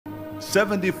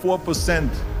74%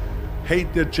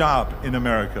 hate their job in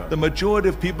America. The majority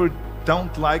of people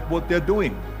don't like what they're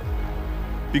doing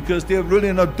because they're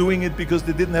really not doing it because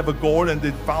they didn't have a goal and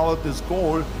they followed this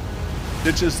goal.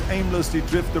 They just aimlessly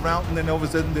drift around, and then all of a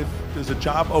sudden there's a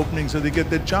job opening, so they get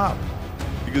their job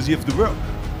because you have to work.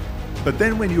 But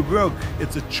then when you work,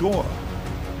 it's a chore.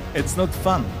 It's not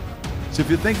fun. So if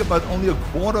you think about, only a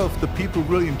quarter of the people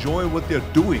really enjoy what they're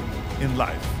doing in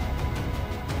life.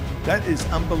 That is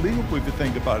unbelievable if you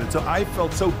think about it. So I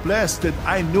felt so blessed that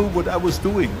I knew what I was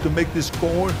doing to make this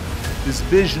goal, this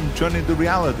vision turn into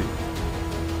reality.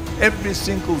 Every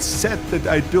single set that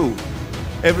I do,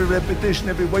 every repetition,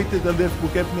 every weight that I lift will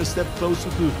get me a step closer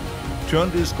to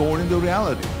turn this goal into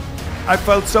reality. I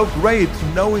felt so great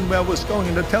knowing where I was going,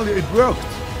 and I tell you, it worked.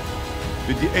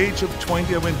 At the age of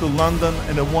 20, I went to London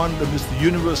and I won the Mr.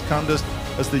 Universe contest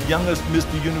as the youngest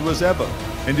Mr. Universe ever.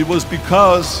 And it was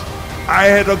because I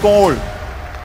had a goal.